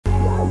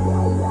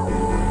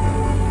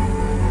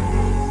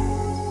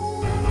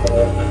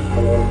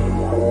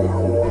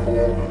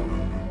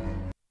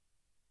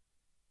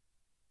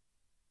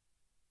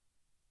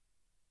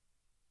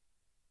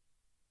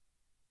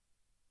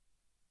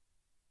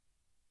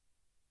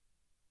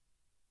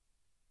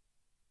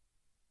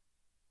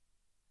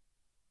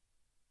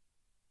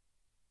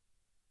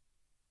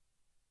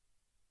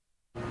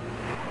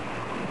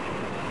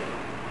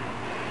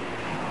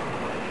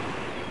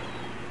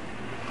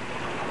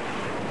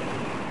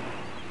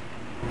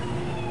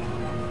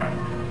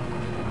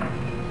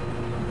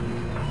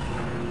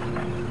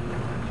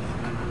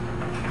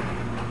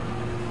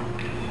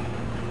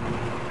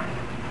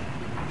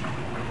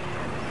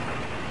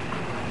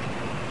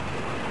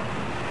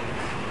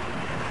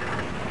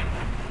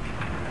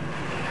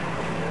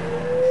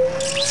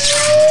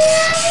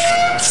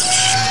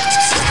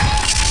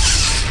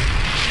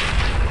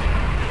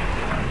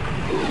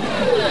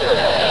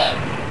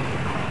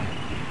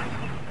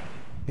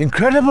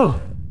Incredible!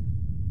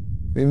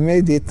 We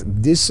made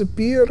it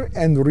disappear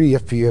and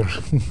reappear,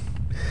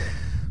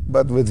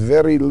 but with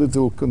very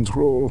little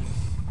control.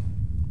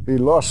 We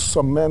lost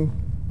some men.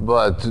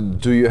 But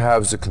do you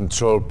have the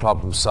control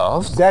problem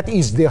solved? That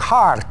is the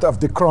heart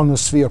of the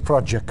Chronosphere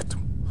project.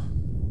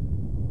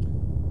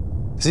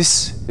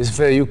 This is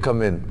where you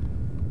come in.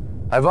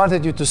 I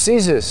wanted you to see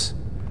this,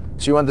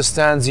 so you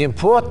understand the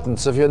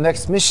importance of your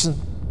next mission.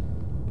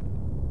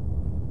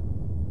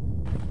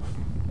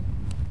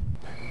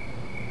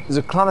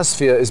 The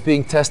Chronosphere is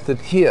being tested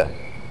here,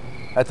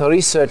 at a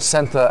research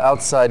center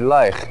outside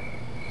Leich.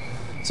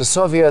 The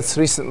Soviets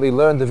recently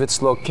learned of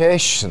its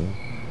location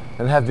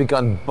and have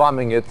begun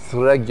bombing it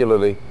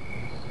regularly.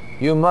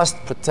 You must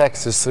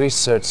protect this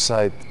research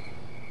site.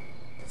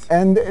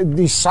 And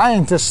the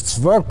scientists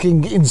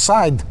working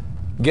inside?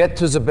 Get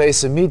to the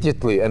base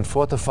immediately and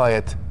fortify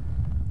it.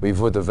 We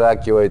would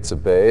evacuate the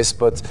base,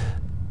 but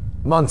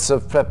months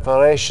of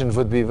preparation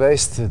would be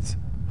wasted.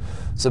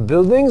 The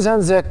buildings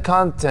and their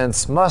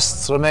contents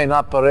must remain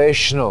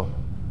operational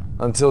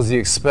until the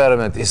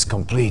experiment is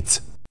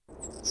complete.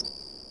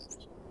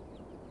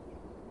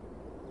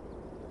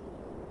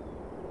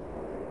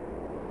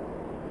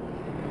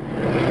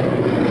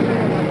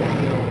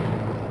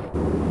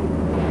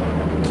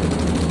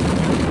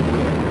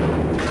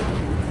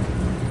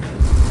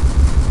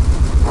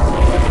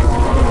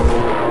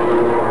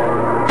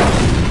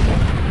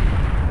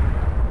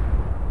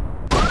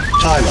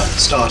 Timer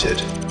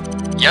started.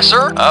 Yes,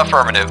 sir.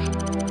 Affirmative.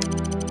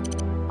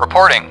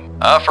 Reporting.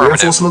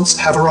 Affirmative. Reinforcements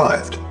have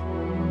arrived.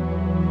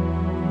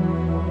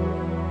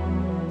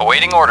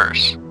 Awaiting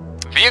orders.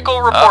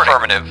 Vehicle reporting.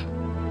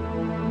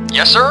 Affirmative.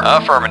 Yes, sir.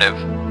 Affirmative.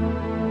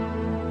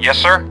 Yes,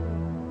 sir.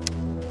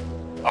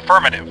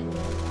 Affirmative.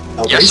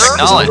 Yes, sir.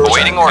 Acknowledged.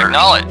 Awaiting orders.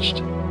 Acknowledged.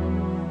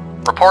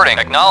 Reporting.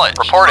 Acknowledged.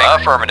 Reporting.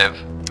 Affirmative.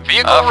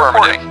 Vehicle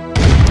reporting.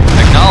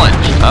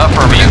 Acknowledged.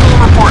 Affirmative. Vehicle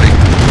reporting.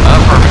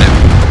 Affirmative.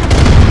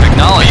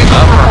 Acknowledged.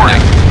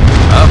 Affirmative.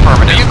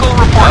 Affirmative. Vehicle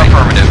reporting.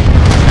 Affirmative.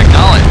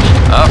 Acknowledged.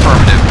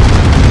 Affirmative.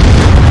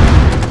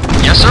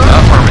 Yes, sir.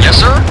 Affirmative. Yes,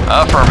 sir.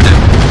 Affirmative.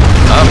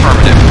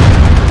 Affirmative.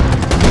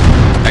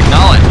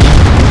 Acknowledged.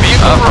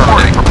 Vehicle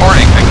reporting.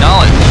 Reporting.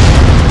 Acknowledged.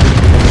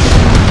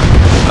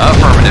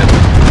 Affirmative.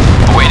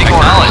 Awaiting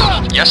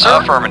acknowledged. Yes,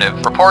 sir. Affirmative.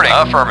 Reporting.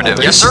 Affirmative.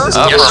 Yes, sir.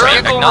 Yes, sir.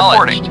 Vehicle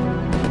reporting.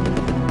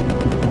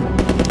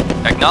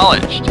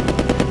 Acknowledged.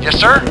 Yes,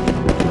 sir.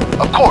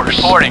 Of course.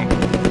 Reporting.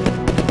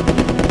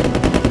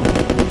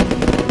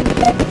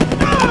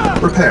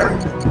 Preparing.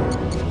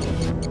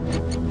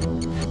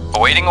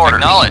 Awaiting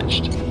orders.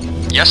 Acknowledged.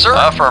 Yes, sir.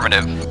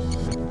 Affirmative.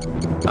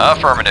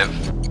 Affirmative.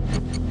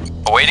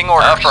 Awaiting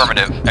orders.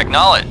 Affirmative.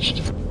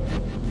 Acknowledged.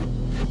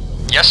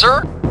 Yes,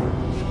 sir.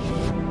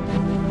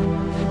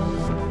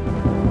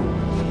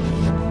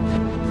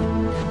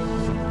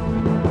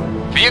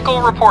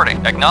 Vehicle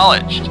reporting.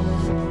 Acknowledged.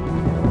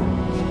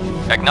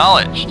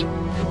 Acknowledged.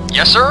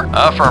 Yes, sir.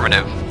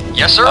 Affirmative.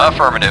 Yes, sir.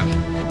 Affirmative.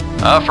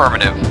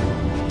 Affirmative.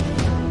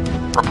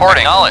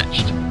 Reporting.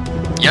 Acknowledged.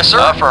 Yes, sir.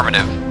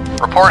 Affirmative.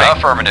 Reporting.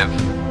 Affirmative.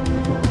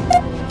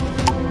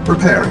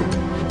 Preparing.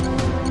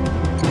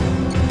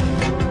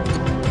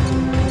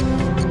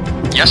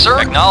 Yes, sir.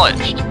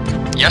 Acknowledged.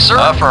 Yes, sir.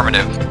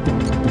 Affirmative.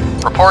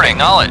 Reporting.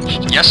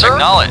 Acknowledged. Yes, sir.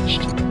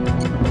 Acknowledged.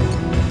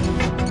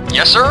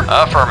 Yes, sir.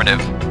 Affirmative.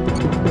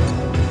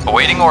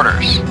 Awaiting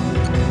orders.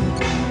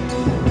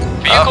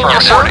 Vehicle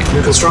reporting.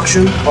 New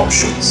construction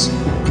options.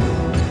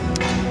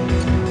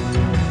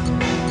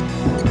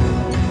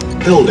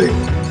 Building.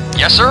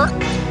 Yes, sir.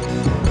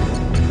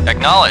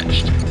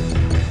 Acknowledged.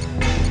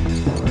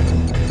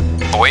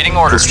 Awaiting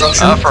orders.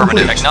 Construction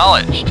Affirmative. complete.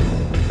 Acknowledged.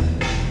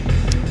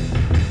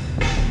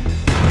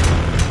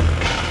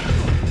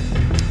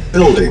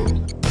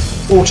 Building.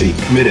 40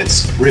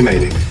 minutes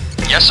remaining.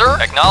 Yes, sir.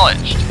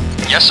 Acknowledged.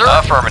 Yes, sir.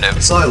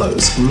 Affirmative.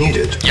 Silos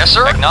needed. Yes,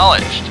 sir.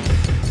 Acknowledged.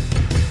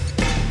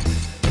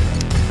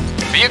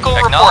 Vehicle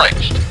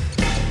acknowledged.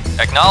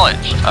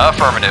 Acknowledged.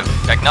 Affirmative.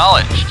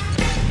 Acknowledged.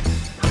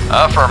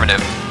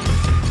 Affirmative.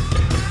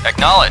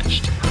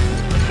 Acknowledged.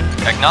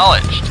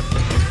 Acknowledged.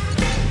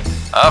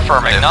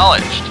 Affirmative.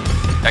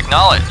 Acknowledged.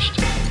 Acknowledged.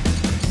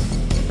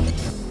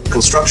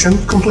 Construction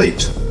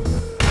complete.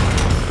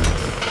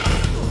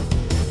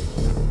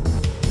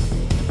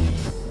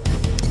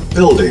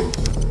 Building.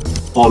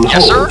 On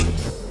Yes, hold. sir.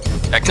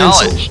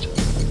 Acknowledged.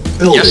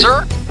 Building. Yes,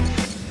 sir.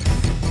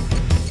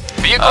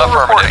 Vehicle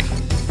reporting.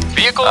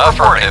 Vehicle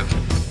affirmative.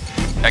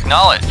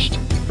 Acknowledged.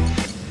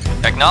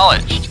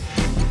 Acknowledged.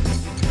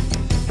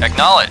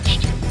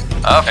 Acknowledged.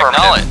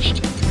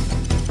 Acknowledged.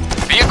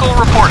 Vehicle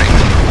reporting.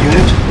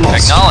 Unit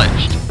lost.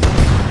 Acknowledged.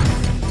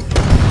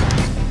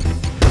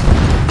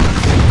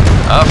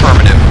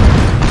 Affirmative.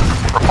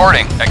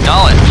 Reporting.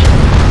 Acknowledged.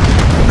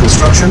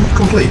 Construction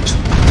complete.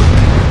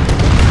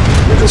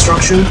 New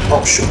construction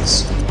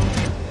options.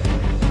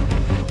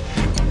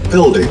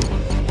 Building.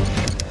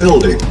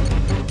 Building.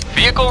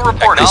 Vehicle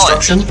report.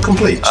 Construction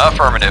complete.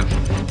 Affirmative.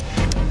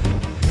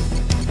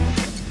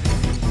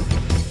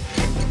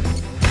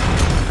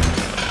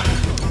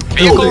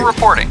 Vehicle Building.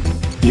 reporting.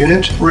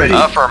 Unit ready.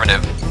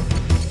 Affirmative.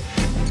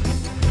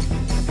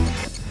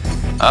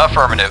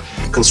 Affirmative.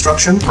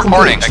 Construction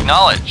Reporting. complete.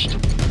 Acknowledged.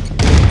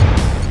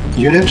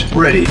 Unit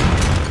ready.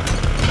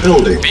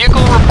 Building.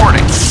 Vehicle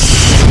reporting.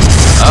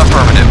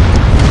 Affirmative.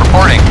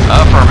 Reporting.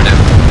 Affirmative.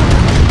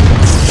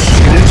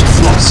 Unit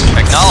lost.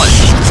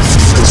 Acknowledged.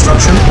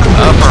 Construction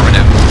complete.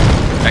 Affirmative.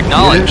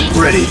 Acknowledged. Unit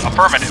ready.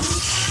 Affirmative.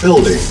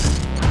 Building.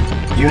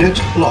 Unit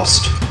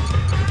lost.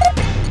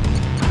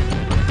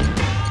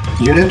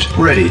 Unit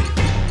ready.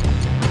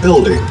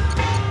 Building.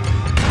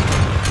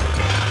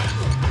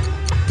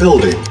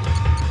 Building.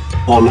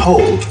 On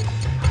hold.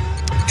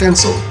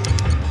 Cancel.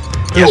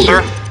 Yes,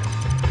 sir.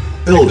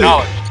 Building.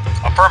 Acknowledged.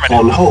 Affirmative.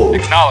 On hold.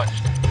 Acknowledged.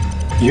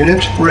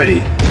 Unit ready.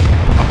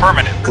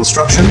 Affirmative.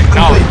 Construction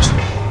Acknowledged. complete.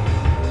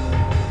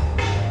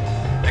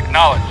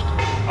 Acknowledged.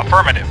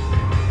 Affirmative.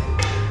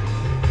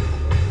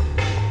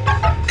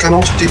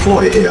 Cannot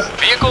deploy here.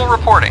 Vehicle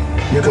reporting.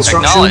 New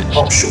construction Acknowledged.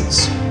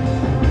 options.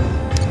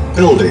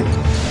 Building.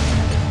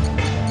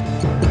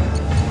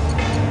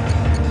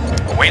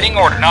 Awaiting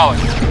order.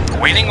 Acknowledged.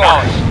 Awaiting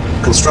orders.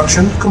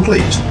 Construction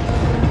complete.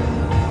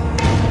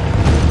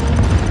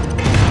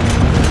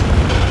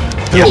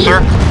 Yes, sir.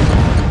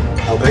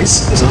 Our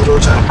base is under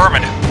attack.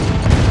 Affirmative.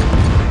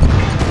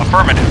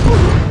 Affirmative.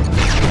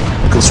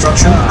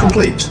 Construction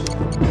complete.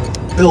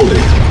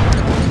 Building.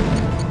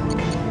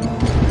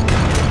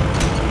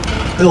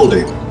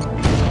 Building.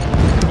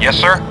 Yes,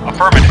 sir.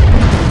 Affirmative.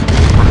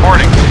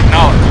 Reporting.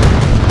 Acknowledged.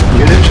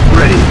 Unit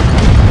ready.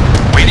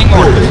 Waiting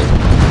orders.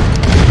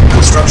 Building.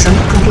 Construction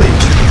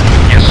complete.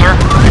 Yes, sir.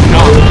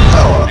 Acknowledged.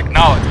 Power.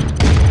 Acknowledged.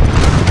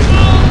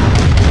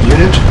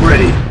 Unit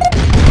ready.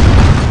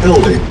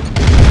 Building.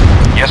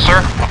 Yes, sir.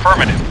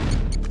 Affirmative.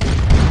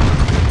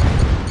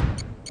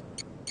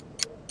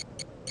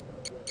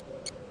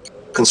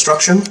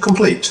 Construction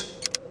complete.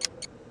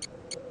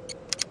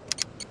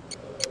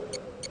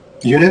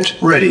 Unit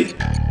ready.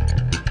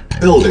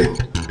 Building.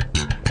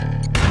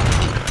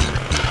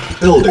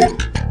 Building.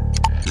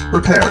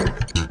 Repairing.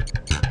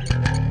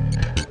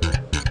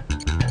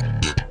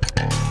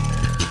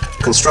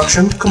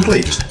 Construction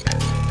complete.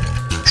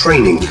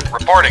 Training.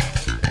 Reporting.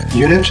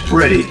 Unit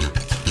ready.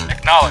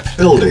 Acknowledged.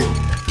 Building.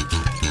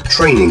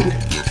 Training.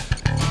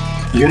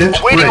 Unit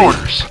Awaiting ready.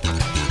 orders.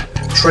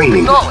 Training.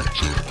 Acknowledged.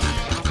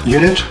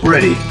 Unit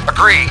ready.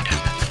 Agreed.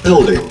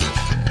 Building.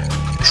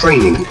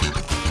 Training.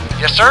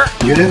 Yes, sir.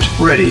 Unit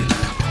ready.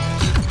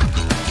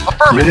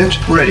 Affirmative.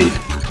 Unit ready.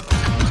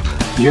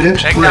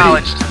 Unit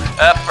Acknowledged. ready.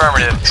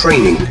 Affirmative.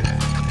 Training.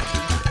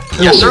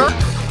 Yes, sir.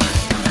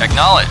 Building.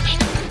 Acknowledged.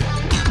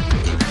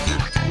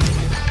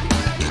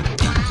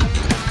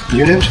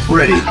 Unit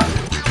ready.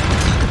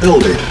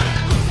 Building.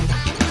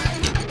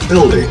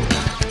 Building.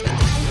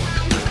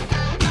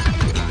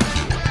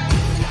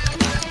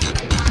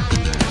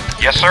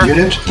 Yes, sir.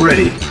 Unit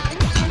ready.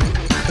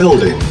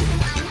 Building.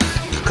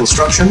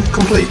 Construction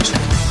complete.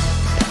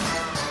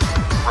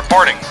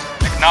 Reporting.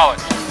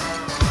 Acknowledged.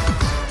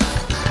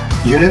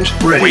 Unit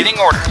ready. Waiting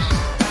orders.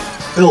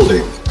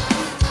 Building.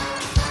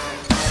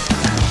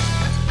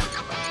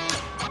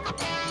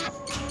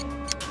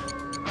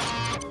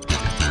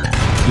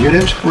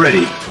 Unit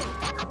ready.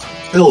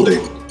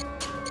 Building.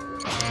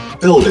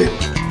 Building.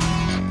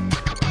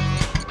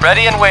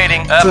 Ready and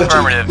waiting. 30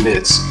 Affirmative.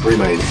 minutes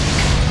remaining.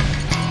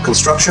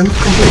 Construction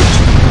complete.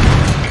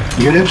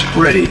 Unit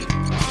ready.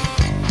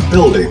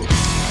 Building.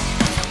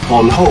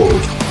 On hold.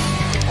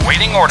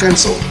 Waiting orders.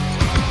 Cancel.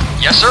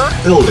 Yes, sir.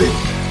 Building.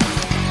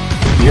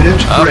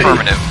 Unit ready.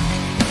 Affirmative.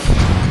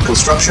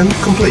 Construction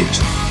complete.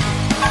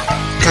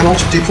 Cannot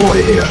deploy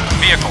here.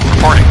 Vehicle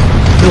reporting.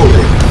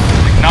 Building.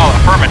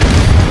 Acknowledged. Affirmative.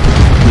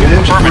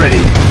 Unit Affirmative.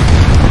 ready.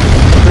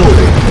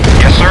 Building.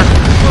 Yes, sir.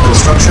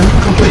 Construction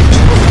complete.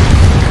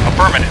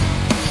 Affirmative.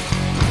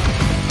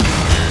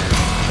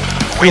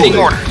 Waiting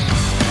Building. orders.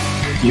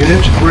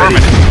 Unit ready.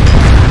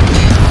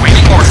 Affirmative.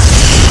 Waiting orders.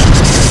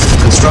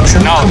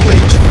 Construction No.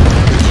 complete.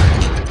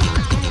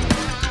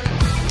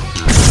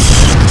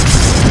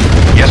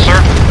 Yes, sir.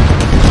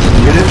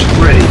 Unit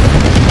ready.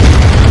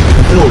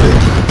 Building.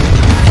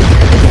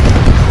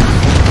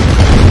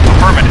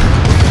 Affirmative.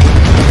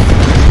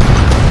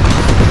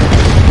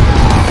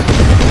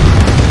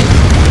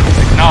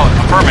 Acknowledged.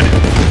 Affirmative.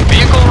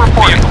 Vehicle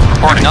reporting. Vehicle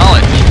reporting.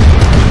 Acknowledged.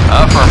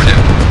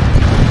 Affirmative.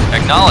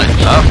 Acknowledged.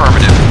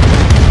 Affirmative.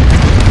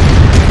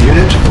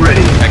 Unit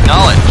ready.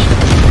 Acknowledged.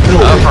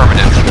 Building.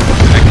 Affirmative.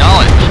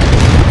 Acknowledged.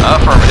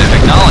 Affirmative.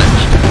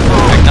 Acknowledged.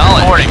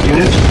 Acknowledged.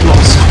 Unit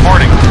lost.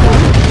 Reporting.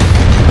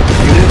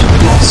 Unit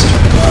lost.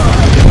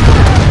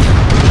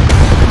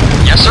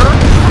 Yes, sir.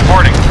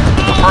 Reporting.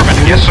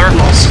 Affirmative. Yes, sir.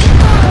 Lost.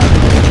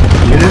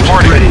 Unit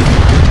Reporting. ready.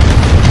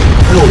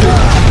 Building.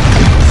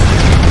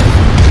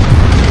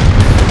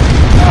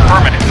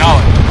 Affirmative.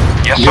 Knowledge.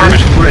 Yes, sir.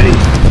 Unit ready.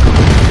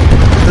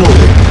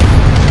 Building.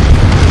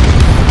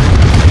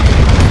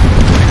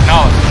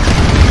 Acknowledged.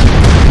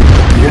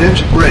 Unit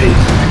ready.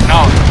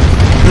 Acknowledged.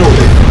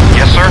 Building.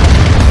 Yes, sir.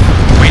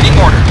 Waiting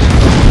orders.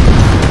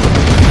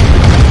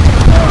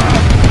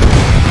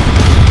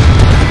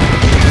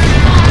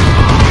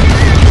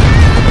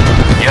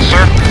 Yes,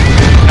 sir.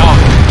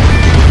 Acknowledged.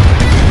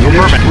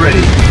 Unit Affirmative.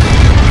 ready.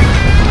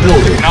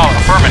 Building.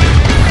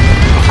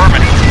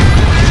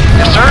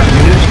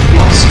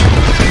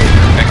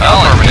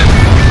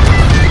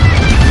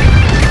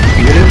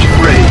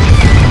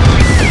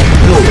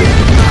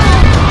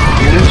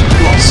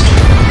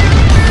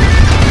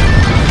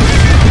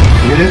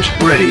 Unit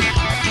ready.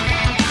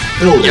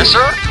 Building. Yes,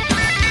 sir.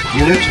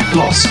 Unit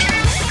lost.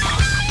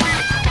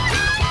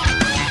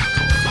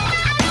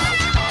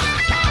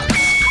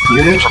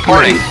 Unit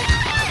Reporting.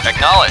 ready.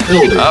 Acknowledged.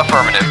 Building.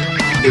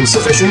 Affirmative.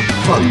 Insufficient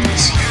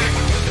funds.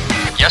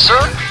 Yes, sir.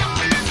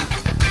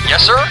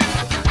 Yes, sir.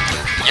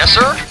 Yes,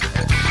 sir.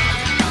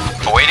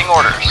 Awaiting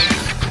orders.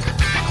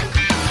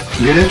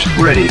 Unit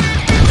ready.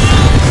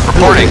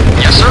 Reporting.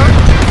 Yes,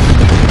 sir.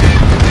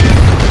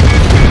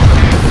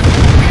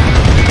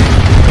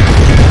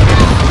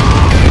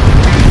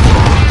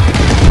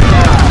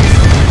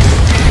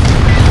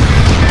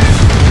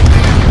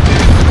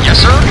 Yes,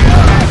 sir.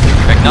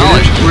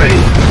 Acknowledged. Unit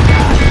ready.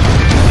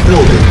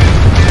 Building.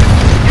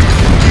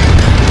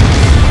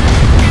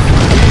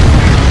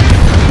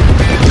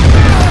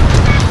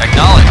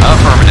 Acknowledged.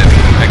 Affirmative.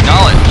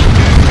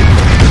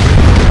 Acknowledged.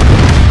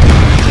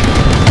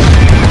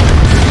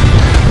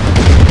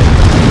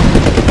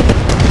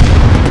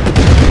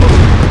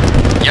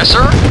 Yes,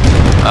 sir.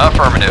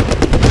 Affirmative.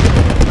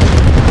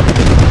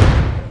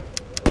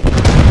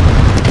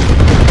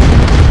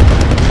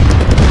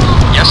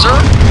 Yes, sir.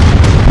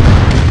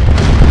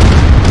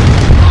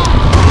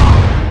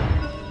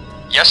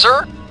 Yes,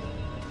 sir.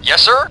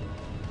 Yes, sir.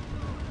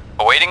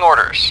 Awaiting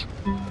orders.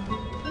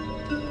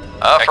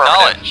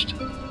 Acknowledged.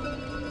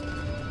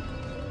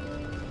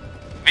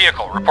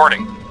 Vehicle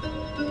reporting.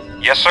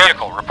 Yes, sir.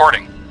 Vehicle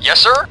reporting. Yes,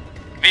 sir.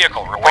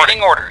 Vehicle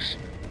reporting. Awaiting orders.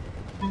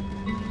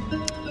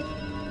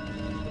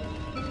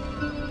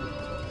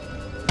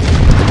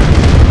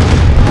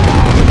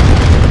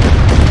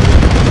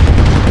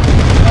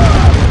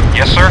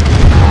 Yes, sir.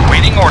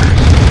 Waiting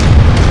orders.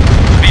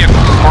 Vehicle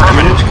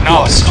affirmative. Unit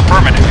Acknowledged. lost.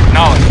 Affirmative.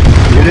 Acknowledged.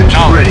 Unit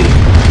Acknowledged. ready.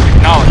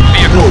 Acknowledged.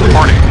 Vehicle Building.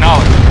 reporting.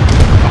 Acknowledged.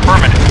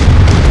 Affirmative.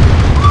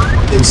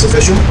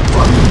 Insufficient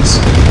funds.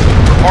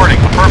 Reporting.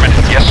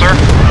 Affirmative. Yes, sir.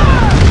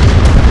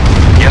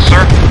 Yes,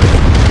 sir.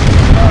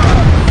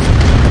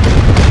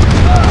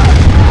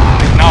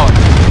 Acknowledged.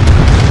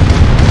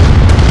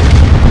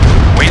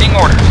 Waiting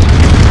orders.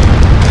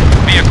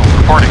 Vehicle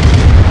reporting.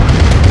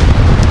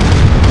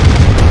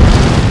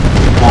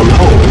 On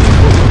hold.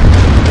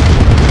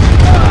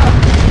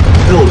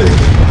 Building.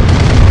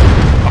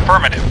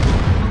 Affirmative.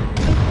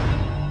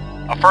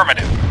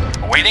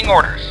 Affirmative. Awaiting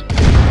orders.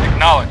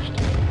 Acknowledged.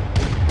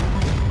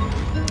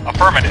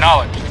 Affirmative.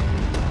 Acknowledged.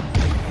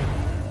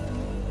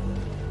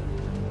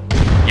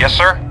 Yes,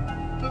 sir.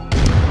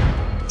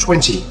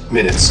 20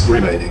 minutes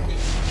remaining.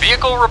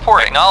 Vehicle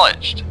report.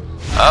 Acknowledged.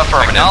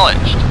 Affirmative.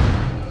 Acknowledged.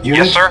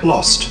 Unit Yes, sir.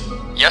 lost.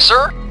 Yes,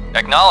 sir.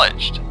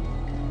 Acknowledged.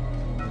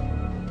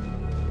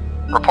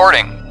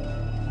 Reporting.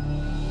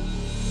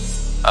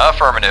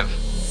 Affirmative.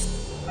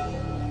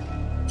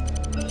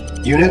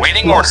 Unit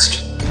Waiting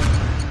lost.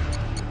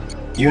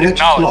 Unit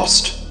Acknowledged.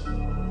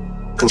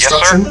 lost.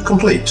 Construction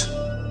complete.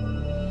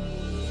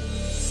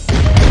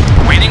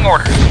 Waiting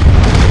orders.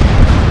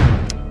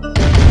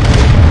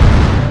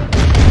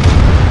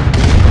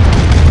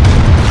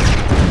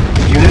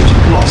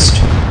 Unit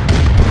lost.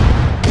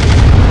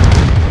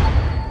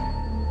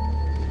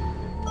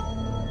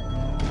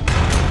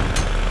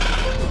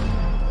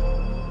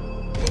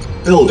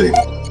 Building.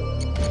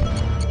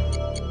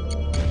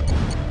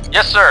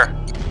 Yes, sir.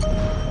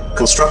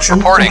 Construction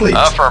Reporting. complete.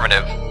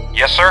 Affirmative.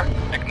 Yes, sir.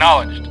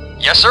 Acknowledged.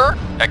 Yes, sir.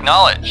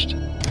 Acknowledged.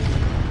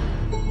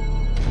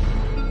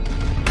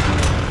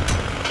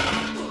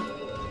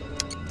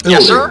 Building.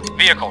 Yes, sir.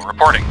 Vehicle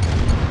reporting.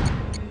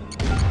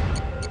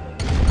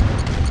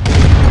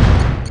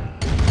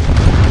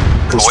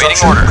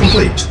 Construction orders.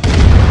 complete.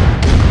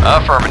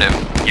 Affirmative.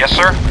 Yes,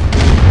 sir.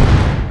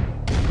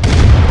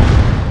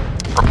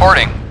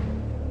 Reporting.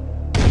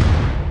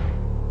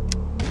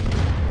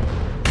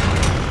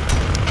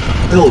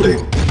 Building.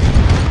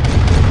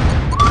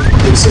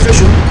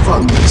 Insufficient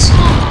funds.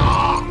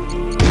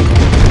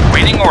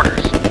 Waiting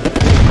orders.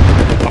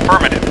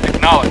 Affirmative.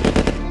 Acknowledged.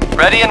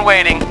 Ready and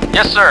waiting.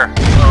 Yes, sir.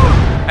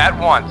 At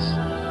once.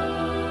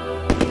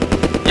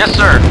 Yes,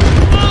 sir.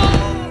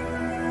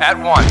 At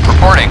once.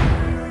 Reporting.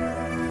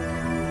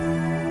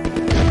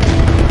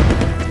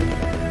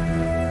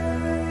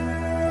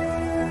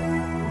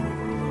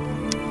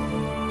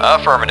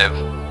 Affirmative.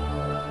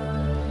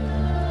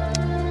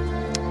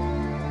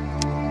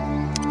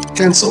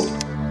 Cancel.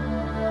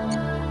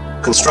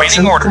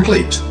 Construction Waiting orders.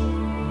 complete.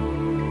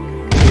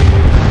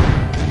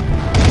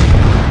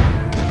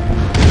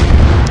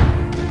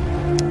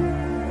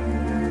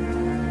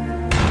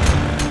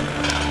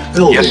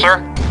 Building. Yes, sir.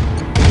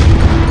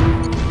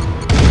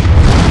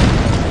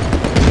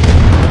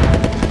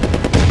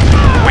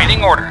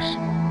 Waiting orders.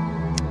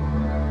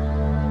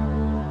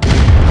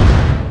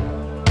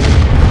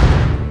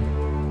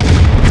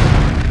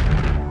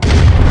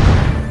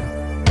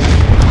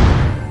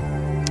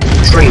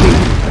 Training.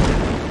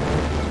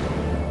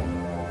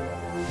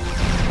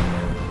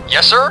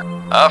 Yes, sir.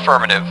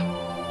 Affirmative.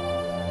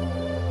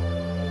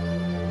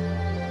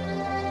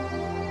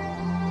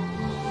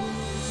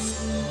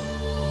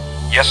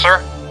 Yes,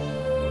 sir.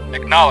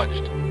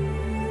 Acknowledged.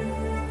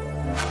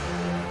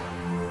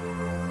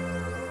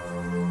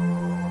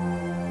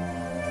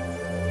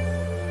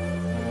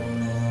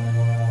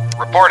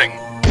 Reporting.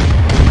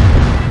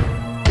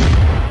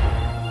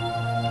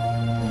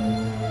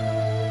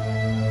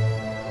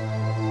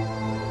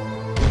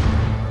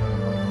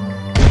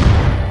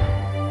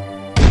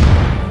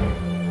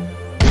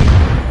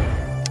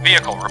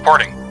 Vehicle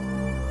reporting.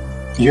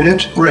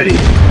 Unit ready.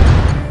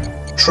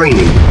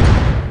 Training.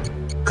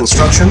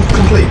 Construction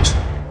complete.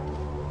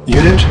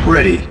 Unit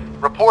ready.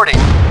 Reporting.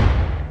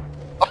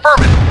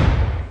 Affirmative.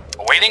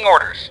 Awaiting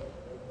orders.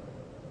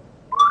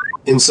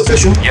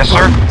 Insufficient Yes,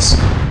 sir. funds.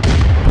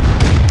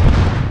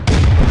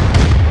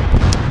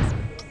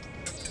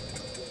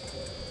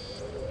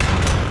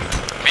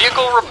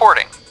 Vehicle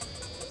reporting.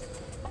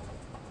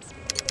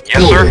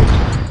 Yes, sir. Building.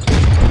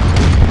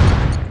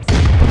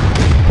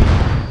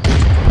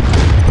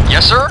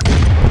 Yes, sir.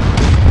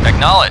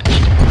 Acknowledged.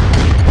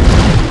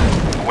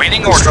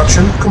 Awaiting orders.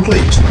 Construction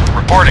complete.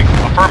 Reporting.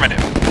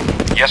 Affirmative.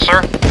 Yes,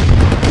 sir.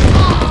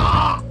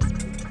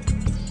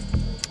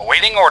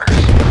 Awaiting orders.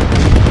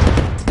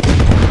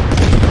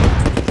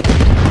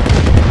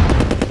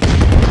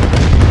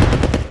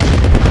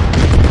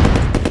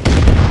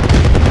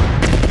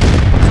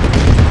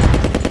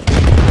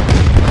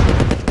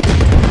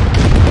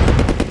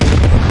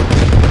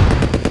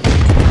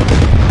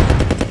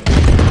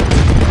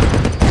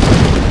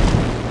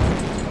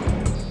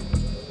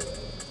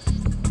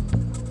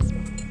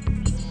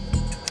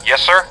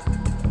 Yes, sir.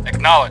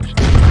 Acknowledged.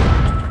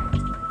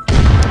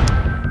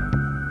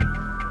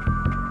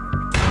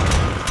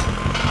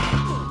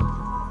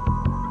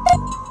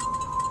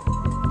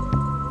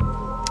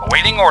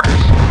 Awaiting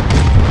orders.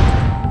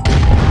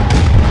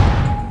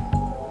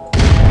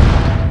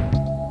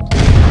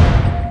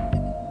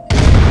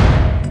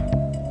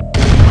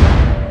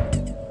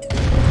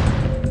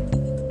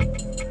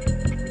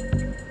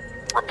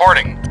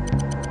 Reporting.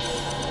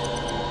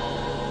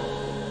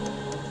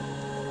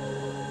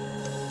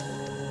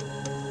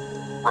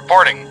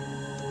 Reporting.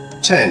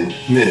 10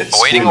 minutes.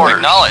 Awaiting remaining. order.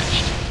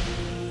 Acknowledged.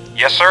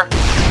 Yes, sir.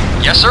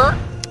 Yes, sir.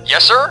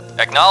 Yes, sir.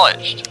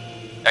 Acknowledged.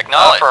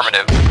 Acknowledged.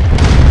 Affirmative.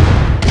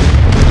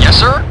 Yes,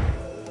 sir.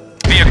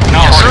 Vehicle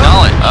Yes, sir.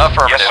 acknowledged.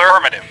 Affirmative. Yes, sir.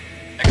 Affirmative.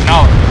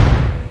 Acknowledged.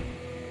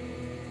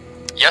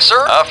 Yes,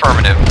 sir.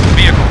 Affirmative.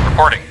 Vehicle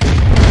reporting.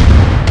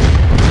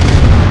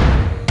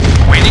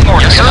 Waiting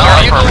orders. Yes, sir.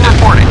 Vehicle Affirmative.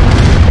 reporting.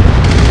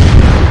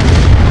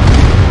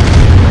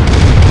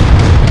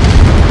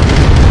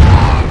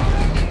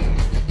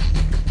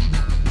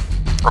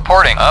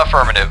 Reporting.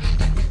 Affirmative.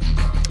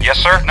 Yes,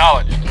 sir.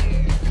 Acknowledged.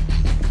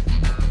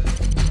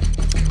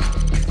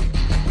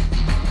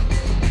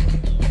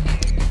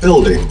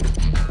 Building.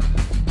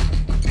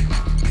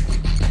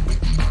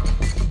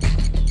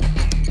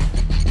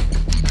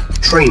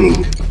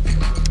 Training.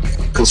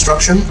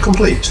 Construction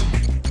complete.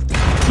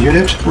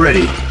 Unit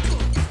ready.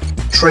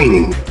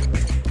 Training.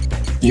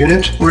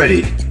 Unit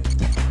ready.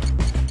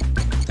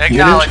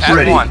 Acknowledged at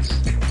ready. once.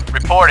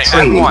 Reporting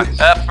Training. at once.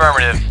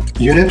 Affirmative.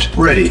 Unit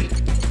ready.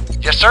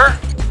 Yes, sir.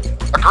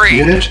 Agreed.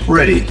 Unit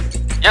ready.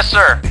 Yes,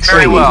 sir. Very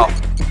Training. well.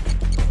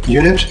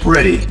 Unit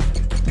ready.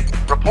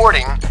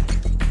 Reporting.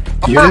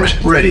 Unit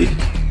Affirmative. ready.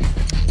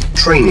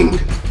 Training.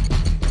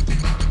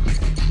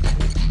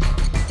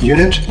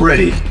 Unit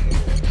ready.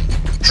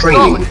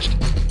 Training. Acknowledged.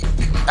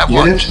 At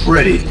Unit once.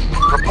 ready.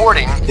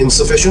 Reporting.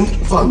 Insufficient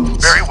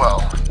funds. Very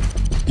well.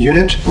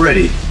 Unit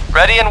ready.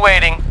 Ready and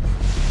waiting.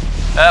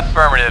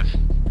 Affirmative.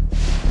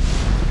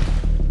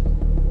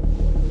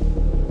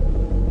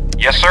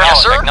 Yes, sir.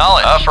 Yes, sir.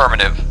 Acknowledged.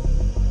 Affirmative.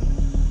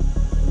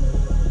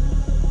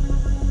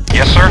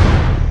 Yes, sir.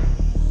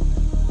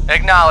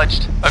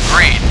 Acknowledged.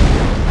 Agreed.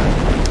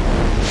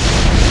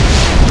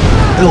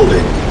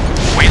 Building.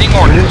 Waiting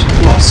orders.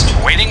 Unit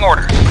lost. Waiting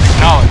orders.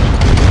 Acknowledged.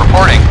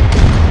 Reporting.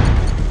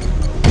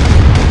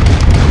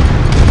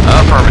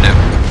 Affirmative.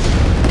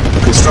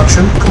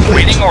 Construction complete.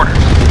 Waiting orders.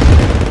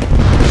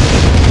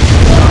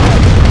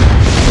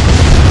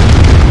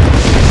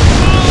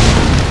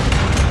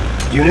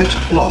 Unit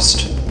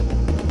lost.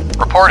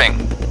 Reporting.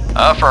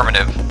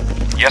 Affirmative.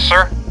 Yes,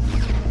 sir.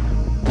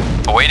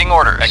 Awaiting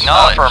orders.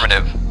 Acknowledged.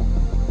 Affirmative.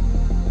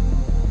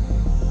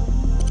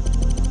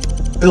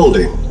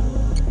 Building.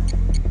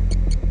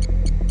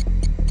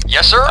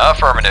 Yes, sir.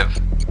 Affirmative.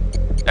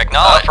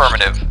 Acknowledged.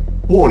 Affirmative.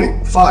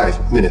 Warning,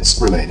 5 minutes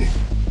remaining.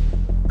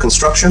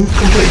 Construction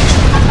complete.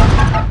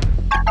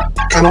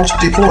 Cannot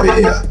deploy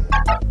here.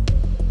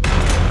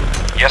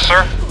 Yes,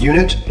 sir.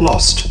 Unit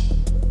lost.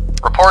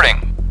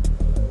 Reporting.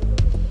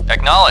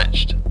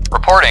 Acknowledged.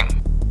 Reporting.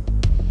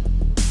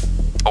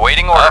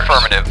 Awaiting orders.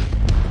 Affirmative.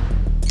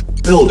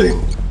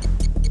 Building.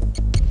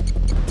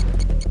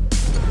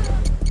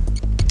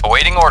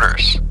 Awaiting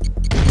orders.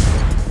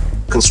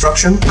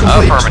 Construction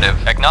complete.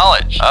 Affirmative.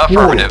 Acknowledged.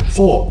 Warning, Affirmative.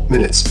 4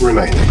 minutes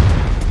remaining.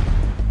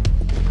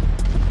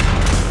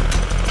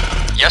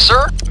 Yes,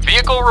 sir.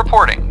 Vehicle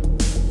reporting.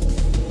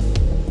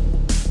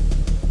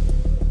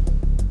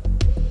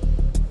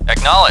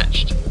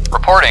 Acknowledged.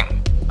 Reporting.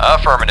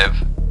 Affirmative.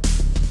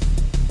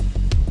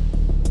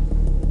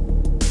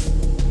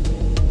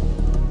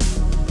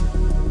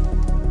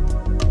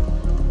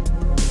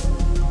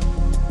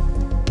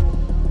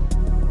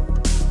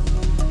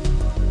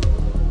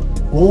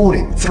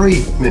 Warning,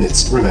 3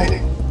 minutes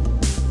remaining.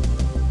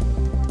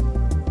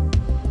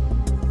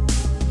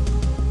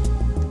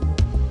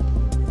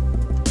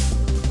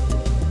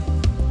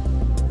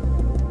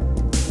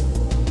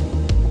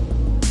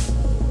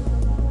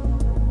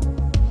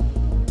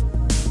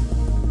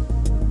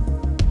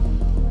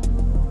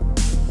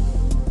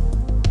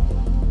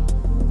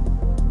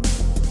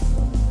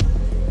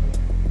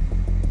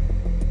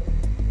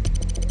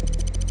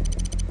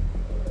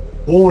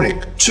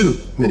 Warning, 2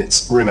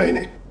 minutes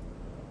remaining.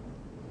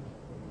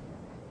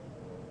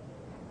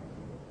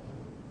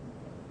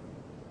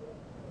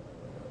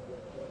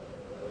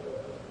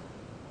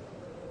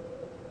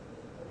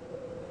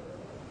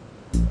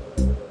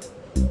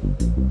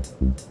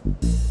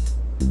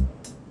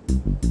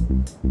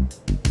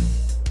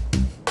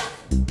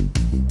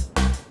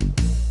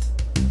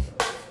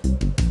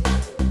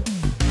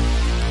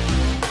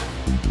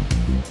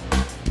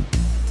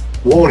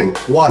 Warning,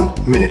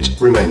 1 minute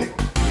remaining.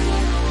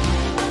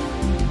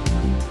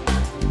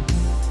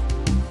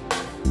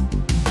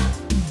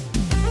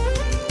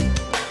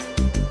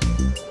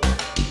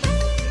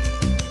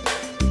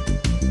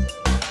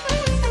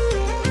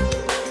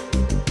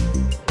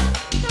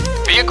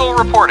 Vehicle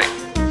reporting.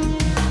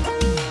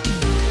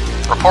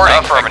 Reporting.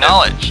 Affirmative.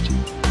 Acknowledged.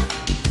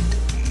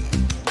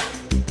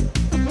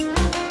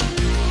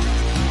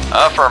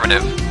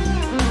 Affirmative.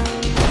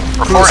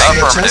 Reporting. Cruise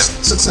Affirmative.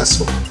 test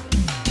successful.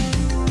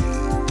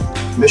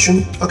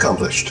 Mission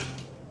accomplished.